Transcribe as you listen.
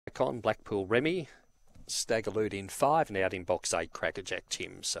Icon, Blackpool Remy, Staggerloot in 5, and out in box 8, Crackerjack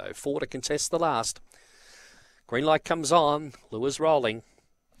Tim. So 4 to contest the last. Green light comes on, lures rolling.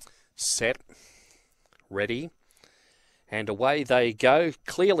 Set, ready, and away they go.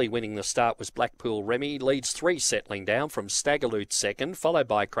 Clearly winning the start was Blackpool Remy. Leads 3 settling down from Staggerloot second, followed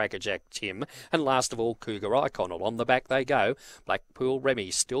by Crackerjack Tim, and last of all Cougar Icon. On the back they go. Blackpool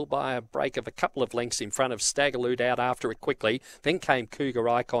Remy still by a break of a couple of lengths in front of Staggerloot, out after it quickly. Then came Cougar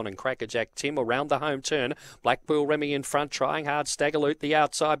Icon and Crackerjack Tim around the home turn. Blackpool Remy in front, trying hard. Staggerloot the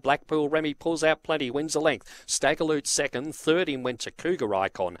outside. Blackpool Remy pulls out plenty, wins the length. Staggerloot second, third in went to Cougar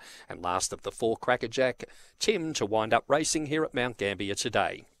Icon, and last of the 4 Crackerjack Tim to wind up racing here at Mount Gambier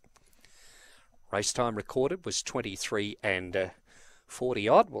today. Race time recorded was 23 and 40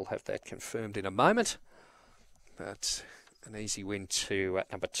 odd. We'll have that confirmed in a moment. But an easy win to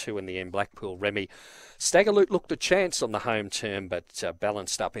number 2 in the end, Blackpool Remy. Staggerloot looked a chance on the home turn, but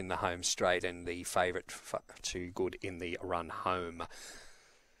balanced up in the home straight, and the favourite too good in the run home.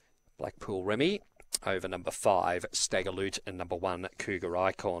 Blackpool Remy over number 5, Staggerloot, and number 1, Cougar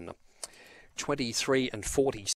Icon. 23 and 40.